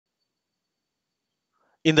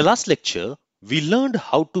In the last lecture, we learned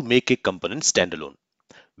how to make a component standalone.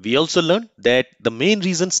 We also learned that the main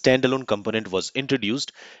reason standalone component was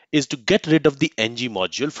introduced is to get rid of the ng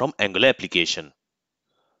module from Angular application.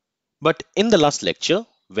 But in the last lecture,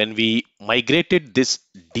 when we migrated this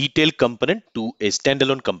detail component to a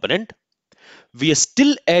standalone component, we are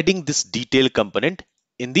still adding this detail component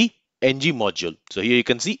in the ng module. So here you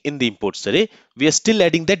can see in the imports array, we are still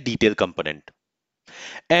adding that detail component.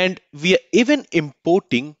 And we are even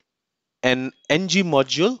importing an ng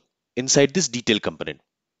module inside this detail component.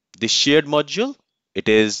 This shared module, it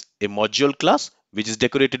is a module class which is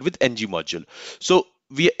decorated with ng module. So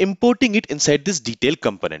we are importing it inside this detail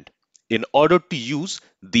component in order to use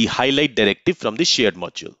the highlight directive from the shared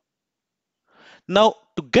module. Now,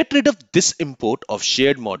 to get rid of this import of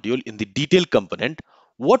shared module in the detail component,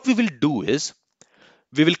 what we will do is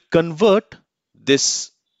we will convert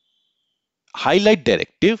this highlight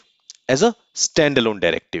directive as a standalone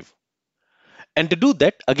directive. And to do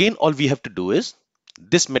that, again, all we have to do is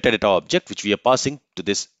this metadata object, which we are passing to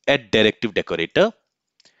this add directive decorator.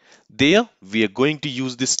 There, we are going to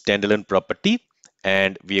use this standalone property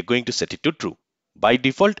and we are going to set it to true. By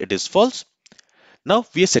default, it is false. Now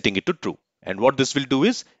we are setting it to true. And what this will do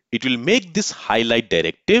is it will make this highlight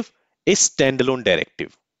directive a standalone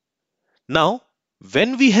directive. Now,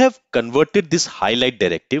 when we have converted this highlight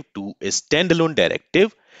directive to a standalone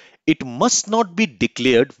directive, it must not be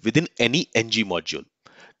declared within any ng module.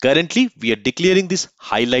 Currently, we are declaring this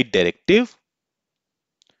highlight directive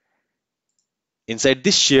inside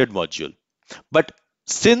this shared module. But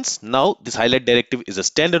since now this highlight directive is a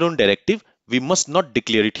standalone directive, we must not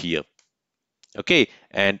declare it here. Okay,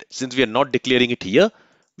 and since we are not declaring it here,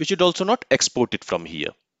 we should also not export it from here.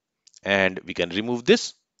 And we can remove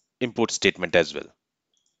this import statement as well.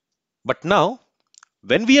 But now,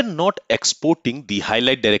 when we are not exporting the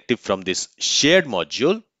highlight directive from this shared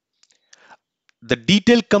module, the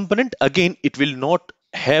detail component, again, it will not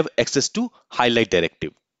have access to highlight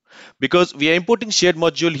directive because we are importing shared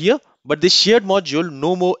module here, but the shared module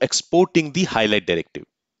no more exporting the highlight directive.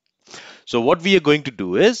 So what we are going to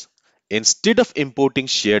do is, instead of importing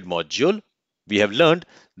shared module, we have learned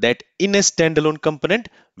that in a standalone component,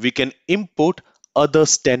 we can import other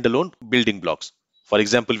standalone building blocks. For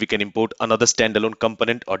example, we can import another standalone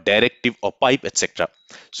component or directive or pipe, etc.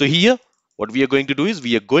 So here, what we are going to do is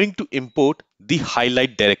we are going to import the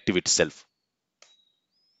highlight directive itself.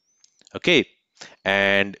 Okay,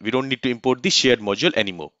 and we don't need to import the shared module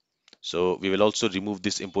anymore. So we will also remove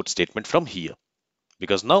this import statement from here,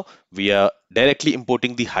 because now we are directly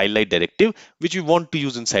importing the highlight directive which we want to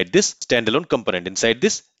use inside this standalone component, inside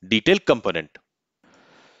this detail component.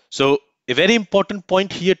 So a very important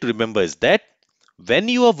point here to remember is that when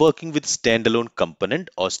you are working with standalone component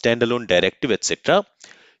or standalone directive, etc.,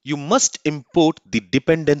 you must import the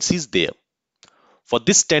dependencies there. For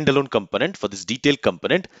this standalone component, for this detail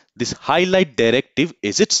component, this highlight directive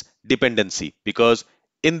is its dependency, because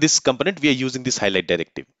in this component we are using this highlight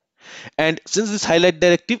directive. And since this highlight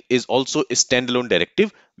directive is also a standalone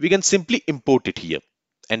directive, we can simply import it here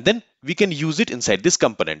and then we can use it inside this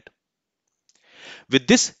component. With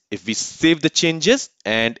this, if we save the changes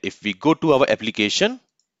and if we go to our application,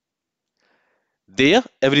 there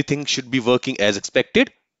everything should be working as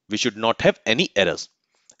expected. We should not have any errors.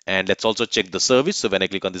 And let's also check the service. So when I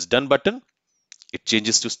click on this done button, it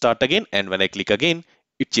changes to start again, and when I click again,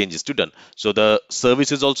 it changes to done. So the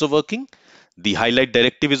service is also working, the highlight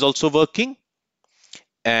directive is also working,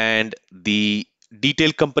 and the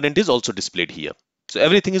detail component is also displayed here. So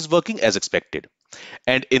everything is working as expected.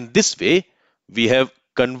 And in this way, we have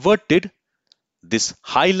converted this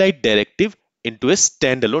highlight directive into a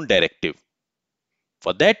standalone directive.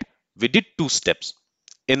 For that, we did two steps.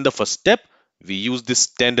 In the first step, we use this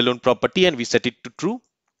standalone property and we set it to true.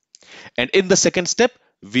 And in the second step,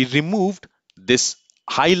 we removed this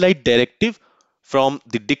highlight directive from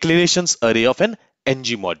the declarations array of an ng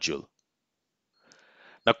module.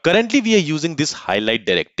 Now, currently we are using this highlight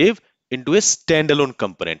directive into a standalone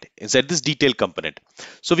component inside this detail component.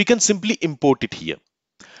 So we can simply import it here.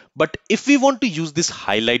 But if we want to use this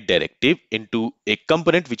highlight directive into a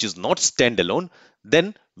component which is not standalone,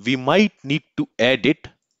 then we might need to add it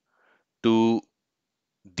to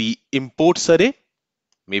the imports array.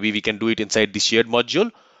 Maybe we can do it inside the shared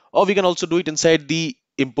module, or we can also do it inside the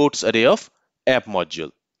imports array of app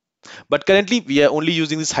module. But currently we are only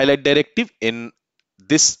using this highlight directive in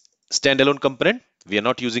this standalone component. We are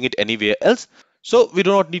not using it anywhere else. So we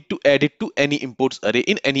do not need to add it to any imports array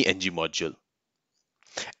in any ng module.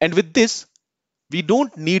 And with this, we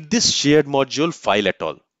don't need this shared module file at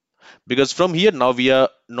all, because from here now we are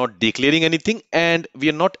not declaring anything and we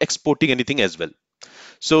are not exporting anything as well.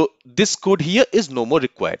 So this code here is no more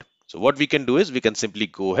required. So what we can do is we can simply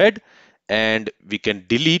go ahead and we can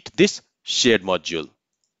delete this shared module.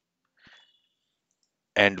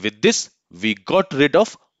 And with this, we got rid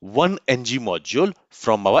of one ng module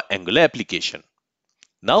from our Angular application.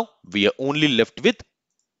 Now we are only left with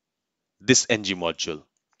this ng module.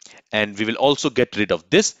 And we will also get rid of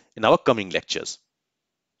this in our coming lectures.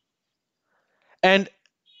 And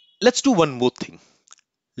let's do one more thing.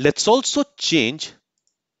 Let's also change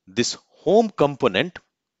this home component.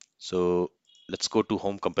 So let's go to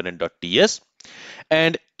home component.ts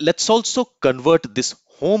and let's also convert this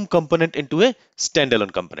home component into a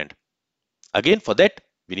standalone component. Again, for that,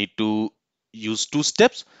 we need to use two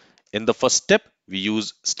steps. In the first step, we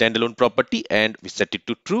use standalone property and we set it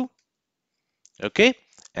to true. Okay.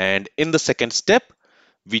 And in the second step,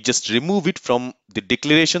 we just remove it from the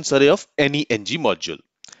declarations array of any ng module.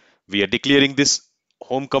 We are declaring this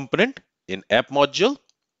home component in app module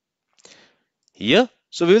here.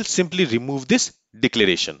 So we will simply remove this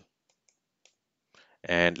declaration.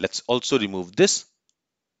 And let's also remove this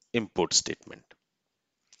import statement.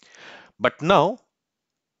 But now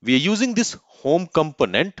we are using this home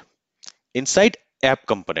component inside app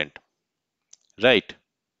component, right?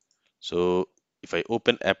 So if I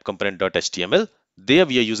open app component.html, there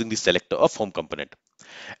we are using the selector of home component.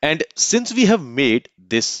 And since we have made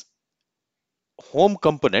this home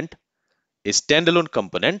component a standalone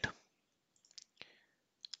component,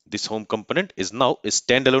 this home component is now a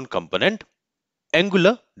standalone component.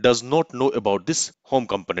 Angular does not know about this home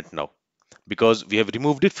component now because we have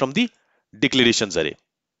removed it from the declarations array.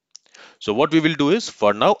 So what we will do is,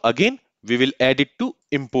 for now, again, we will add it to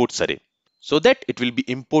imports array so that it will be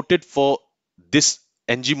imported for this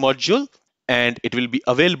ng module and it will be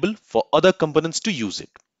available for other components to use it.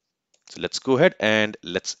 So let's go ahead and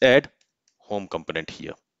let's add home component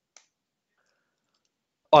here.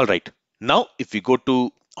 All right. Now, if we go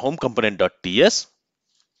to home component.ts,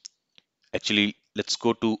 actually, let's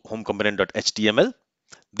go to home component.html.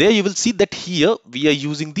 There you will see that here we are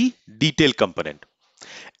using the detail component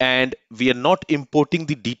and we are not importing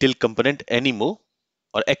the detail component anymore,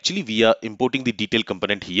 or actually we are importing the detail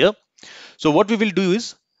component here. So what we will do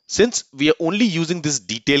is, since we are only using this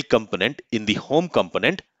detail component in the home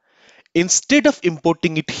component, instead of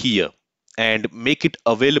importing it here and make it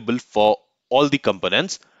available for all the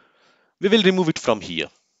components, we will remove it from here.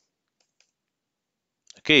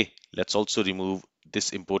 Okay, let's also remove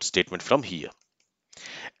this import statement from here.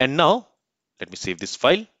 And now let me save this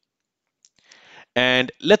file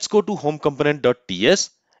and let's go to home component.ts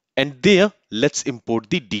and there let's import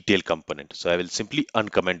the detail component. So I will simply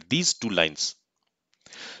uncomment these two lines.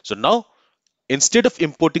 So now instead of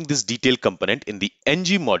importing this detail component in the ng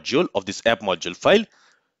module of this app module file,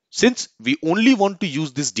 since we only want to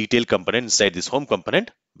use this detail component inside this home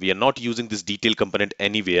component, we are not using this detail component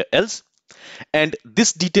anywhere else. And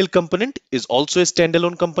this detail component is also a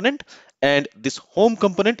standalone component and this home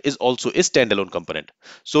component is also a standalone component.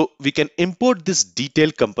 So we can import this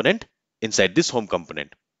detail component inside this home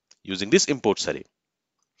component using this imports array.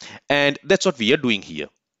 And that's what we are doing here.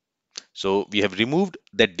 So we have removed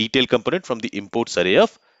that detail component from the imports array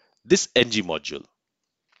of this ng module.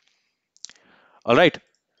 All right.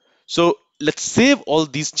 So let's save all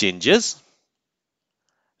these changes.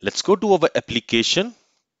 Let's go to our application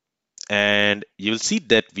and you will see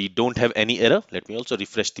that we don't have any error. Let me also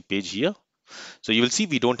refresh the page here. So you will see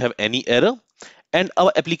we don't have any error and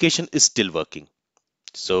our application is still working.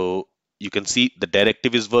 So you can see the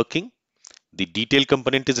directive is working. The detail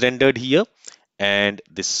component is rendered here and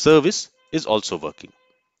this service is also working.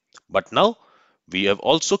 But now we have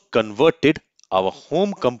also converted our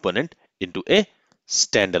home component into a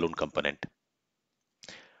standalone component.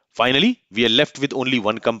 Finally, we are left with only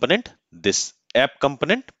one component, this app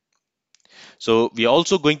component. So we are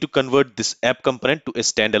also going to convert this app component to a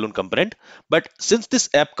standalone component. But since this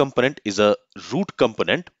app component is a root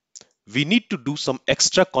component, we need to do some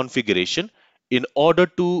extra configuration in order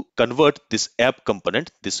to convert this app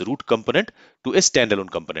component, this root component, to a standalone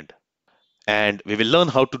component. And we will learn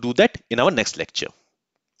how to do that in our next lecture.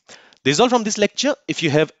 This is all from this lecture. If you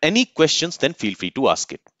have any questions, then feel free to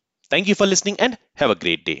ask it. Thank you for listening and have a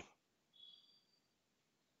great day.